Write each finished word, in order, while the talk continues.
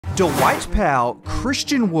Dwight Powell,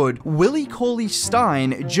 Christian Wood, Willie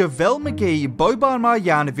Cauley-Stein, JaVale McGee, Boban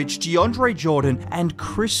Marjanovic, DeAndre Jordan, and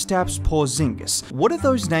Kristaps Porzingis. What do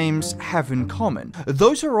those names have in common?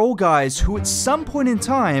 Those are all guys who at some point in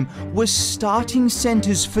time were starting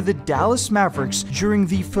centers for the Dallas Mavericks during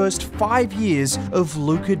the first 5 years of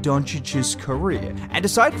Luka Doncic's career. And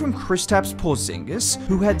aside from Kristaps Porzingis,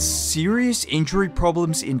 who had serious injury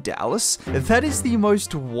problems in Dallas, that is the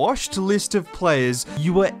most washed list of players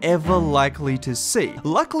you were ever likely to see.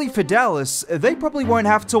 Luckily for Dallas, they probably won't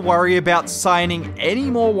have to worry about signing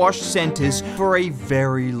any more washed centers for a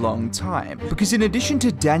very long time. Because in addition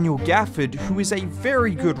to Daniel Gafford, who is a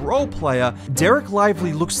very good role player, Dereck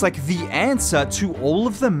Lively looks like the answer to all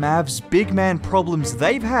of the Mavs' big man problems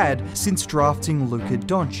they've had since drafting Luka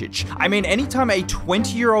Doncic. I mean, anytime a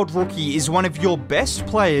 20-year-old rookie is one of your best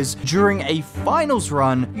players during a finals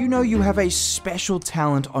run, you know you have a special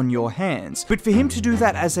talent on your hands. But for him to do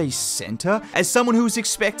that as a center, as someone who is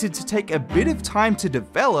expected to take a bit of time to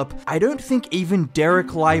develop, I don't think even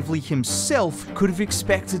Dereck Lively himself could have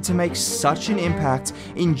expected to make such an impact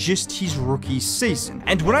in just his rookie season.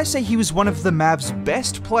 And when I say he was one of the Mavs'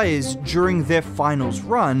 best players during their finals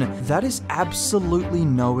run, that is absolutely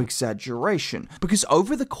no exaggeration, because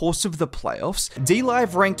over the course of the playoffs,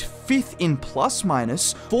 D-Live ranked 5th in plus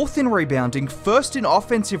minus, 4th in rebounding, 1st in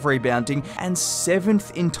offensive rebounding, and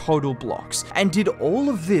 7th in total blocks, and did all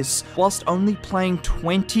of this whilst only playing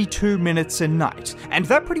 22 minutes a night. And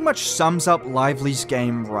that pretty much sums up Lively's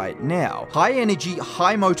game right now. High energy,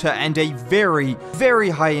 high motor, and a very, very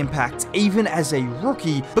high impact even as a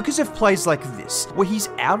rookie because of plays like this, where he's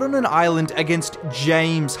out on an island against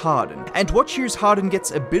James Harden. And watch here as Harden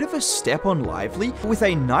gets a bit of a step on Lively. With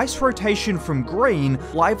a nice rotation from Green,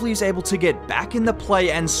 Lively is able to get back in the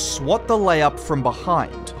play and swat the layup from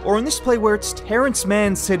behind. Or in this play where it's Terrence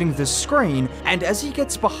Mann setting the screen, and as he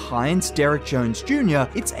gets behind Derrick Jones Jr.,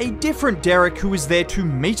 it's a different Derrick who is there to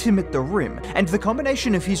meet him at the rim. And the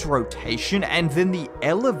combination of his rotation and then the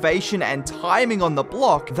elevation and timing on the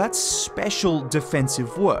block, that's special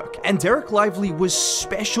defensive work. And Dereck Lively was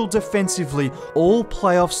special defensively all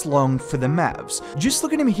playoffs long for the Mavs. Just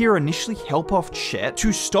look at him here initially help off Chet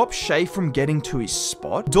to stop Shea from getting to his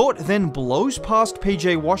spot. Dort then blows past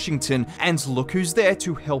PJ Washington, and look who's there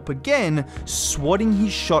to help again, swatting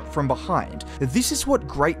his shot from behind. This is what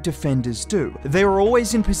great defenders do. They are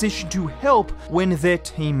always in position to help when their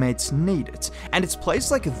teammates need it. And it's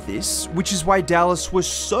plays like this, which is why Dallas was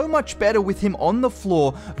so much better with him on the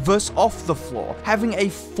floor versus off the floor, having a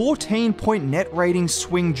 14-point net rating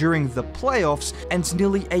swing during the playoffs and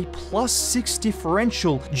nearly a +6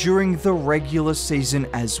 differential during the regular season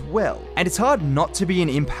as well. And it's hard not to be an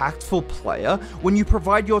impactful player when you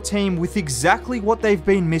provide your team with exactly what they've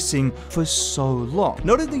been missing for so long.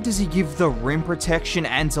 Not only does he give the rim protection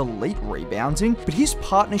and elite rebounding, but his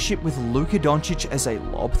partnership with Luka Doncic as a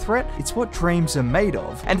lob threat, it's what dreams are made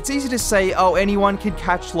of. And it's easy to say, oh, anyone can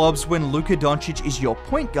catch lobs when Luka Doncic is your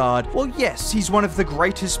point guard. Well, yes, he's one of the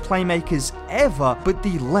greatest playmakers ever, but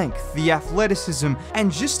the length, the athleticism,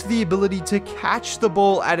 and just the ability to catch the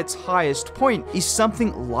ball at its highest point is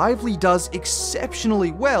something Lively does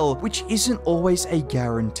exceptionally well, which isn't always a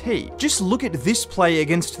guarantee. Just look at this play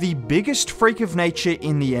against the biggest freak of nature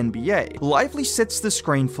in the NBA. Lively sets the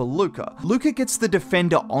screen for Luka. Luka gets the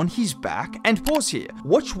defender on his back, and pause here.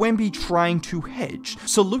 Watch Wemby trying to hedge.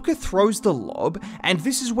 So Luka throws the lob, and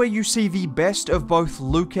this is where you see the best of both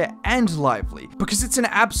Luka and Lively, because it's an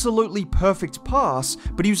absolutely perfect pass,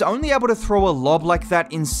 but he was only able to throw a lob like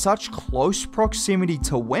that in such close proximity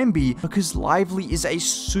to Wemby because Lively is a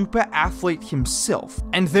super athlete himself.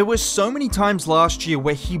 And there were so many times last year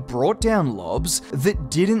where he brought down lobs that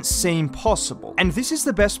didn't seem possible. And this is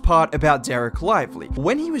the best part about Dereck Lively.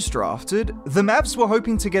 When he was drafted, the Mavs were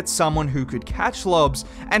hoping to get someone who could catch lobs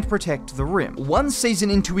and protect the rim. One season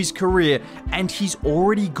into his career, and he's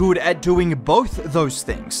already good at doing both those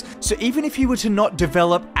things. So even if he were to not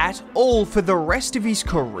develop at all for the rest of his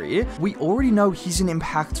career, we already know he's an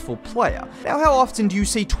impactful player. Now, how often do you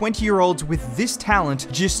see 20-year-olds with this talent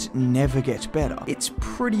just never get better? It's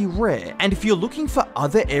pretty rare. And if you're looking for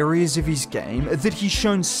other areas of his game that he's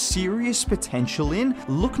shown serious potential in,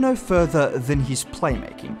 look no further than his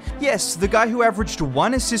playmaking. Yes, the guy who averaged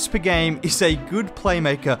 1 assist per game is a good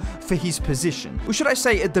playmaker for his position. Or should I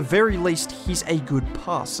say, at the very least, he's a good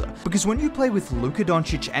passer. Because when you play with Luka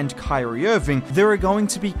Doncic and Kyrie Irving, there are going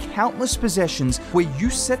to be countless possessions where you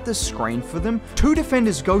set the screen for them, 2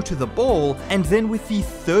 defenders go to the ball, and then with the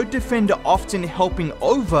 3rd defender often helping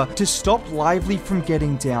over, to stop Lively from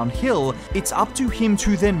getting downhill, it's up to him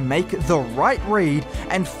to then make the right read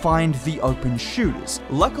and find the open shooters.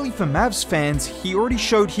 Luckily for Mavs fans, he already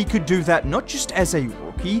showed he could do that not just as a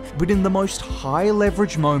rookie, but in the most high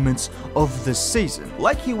leverage moments of the season,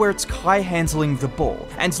 like here where it's Kai handling the ball,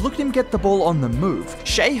 and look at him get the ball on the move.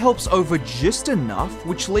 Shea helps over just enough,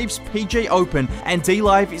 which leaves PJ open, and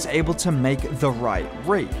D-Live is able to make the right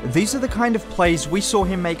read. These are the kind of plays we saw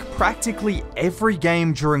him make practically every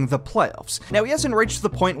game during the playoffs. Now, he hasn't reached the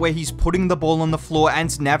point where he's putting the ball on the floor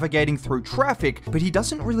and navigating through traffic, but he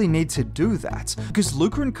doesn't really need to do that, because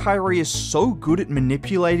Luka and Kyrie are so good at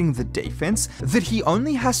manipulating the defense that he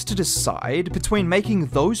only has to decide between making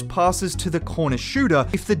those passes to the corner shooter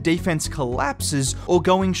if the defense collapses or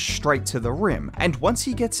going straight to the rim. And once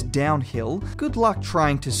he gets downhill, good luck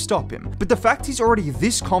trying to stop him. But the fact he's already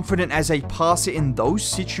this confident as a passer in those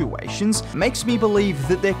situations makes me believe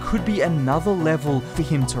that there could be another level for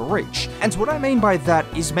him to reach. And what I mean by that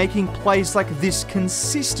is making plays like this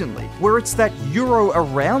consistently, where it's that Euro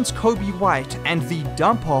around Kobe White and the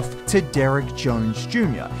dump off to Derrick Jones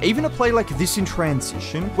Jr. Even a play like this in transition,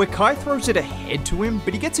 where Kai throws it ahead to him,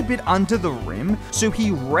 but he gets a bit under the rim, so he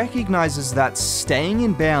recognizes that, staying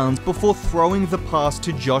in bounds before throwing the pass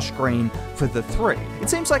to Josh Green for the three. It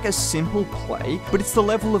seems like a simple play, but it's the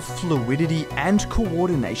level of fluidity and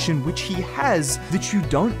coordination which he has that you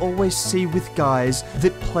don't always see with guys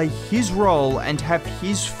that play his role and have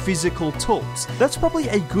his physical tools. That's probably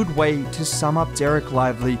a good way to sum up Dereck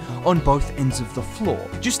Lively on both ends of the floor.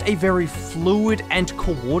 Just a very fluid and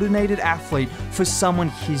coordinated athlete for someone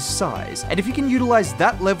his size. And if you can utilize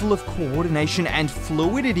that level of coordination and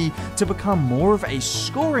fluidity to become more of a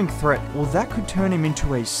scoring threat, well, that could turn him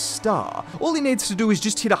into a star. All he needs to do is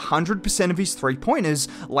just hit 100% of his three-pointers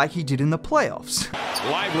like he did in the playoffs.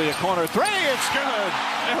 Lively, a corner three, it's good!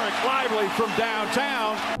 Dereck Lively from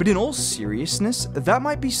downtown. But in all seriousness, that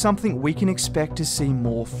might be something we can expect to see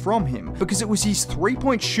more from him, because it was his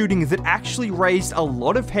three-point shooting that actually raised a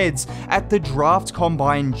lot of heads at the draft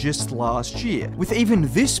combine just last year, with even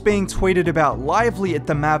this being tweeted about Lively at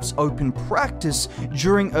the Mavs open practice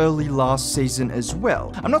during early last season as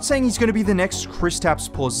well. I'm not saying he's going to be the next Kristaps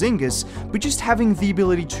Porzingis, but just having the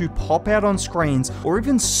ability to pop out on screens or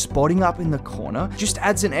even spotting up in the corner just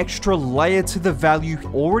adds an extra layer to the value he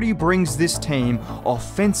already brings this team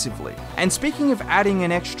offensively. And speaking of adding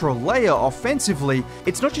an extra layer offensively,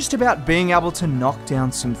 it's not just about being able to knock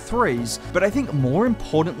down some threes, but I think more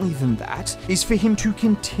importantly than that is for him to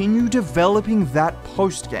continue developing that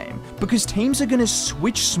post game, because teams are going to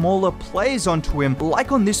switch smaller plays onto him,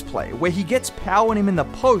 like on this play where he gets power on him in the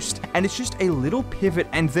post and it's just a little pivot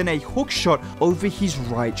and then a hook shot over his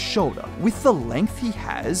right shoulder. With the length he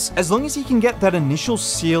has, as long as he can get that initial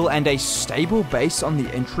seal and a stable base on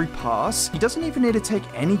the entry pass, he doesn't even need to take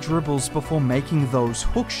any dribbles before making those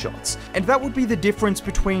hook shots. And that would be the difference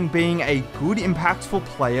between being a good impactful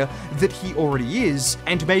player that he already is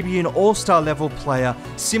and maybe an all-star level player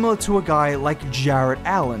similar to a guy like Jarrett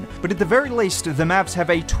Allen. But at the very least, the Mavs have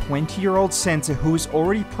a 20-year-old center who has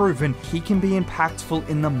already proven he can be impactful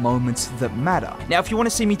in the moments that matter. Now, if you want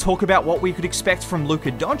to see me talk about what we could expect from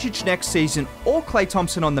Luka Doncic next season or Klay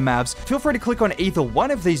Thompson on the Mavs, feel free to click on either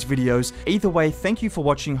one of these videos. Either way, thank you for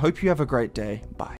watching. Hope you have a great day. Bye.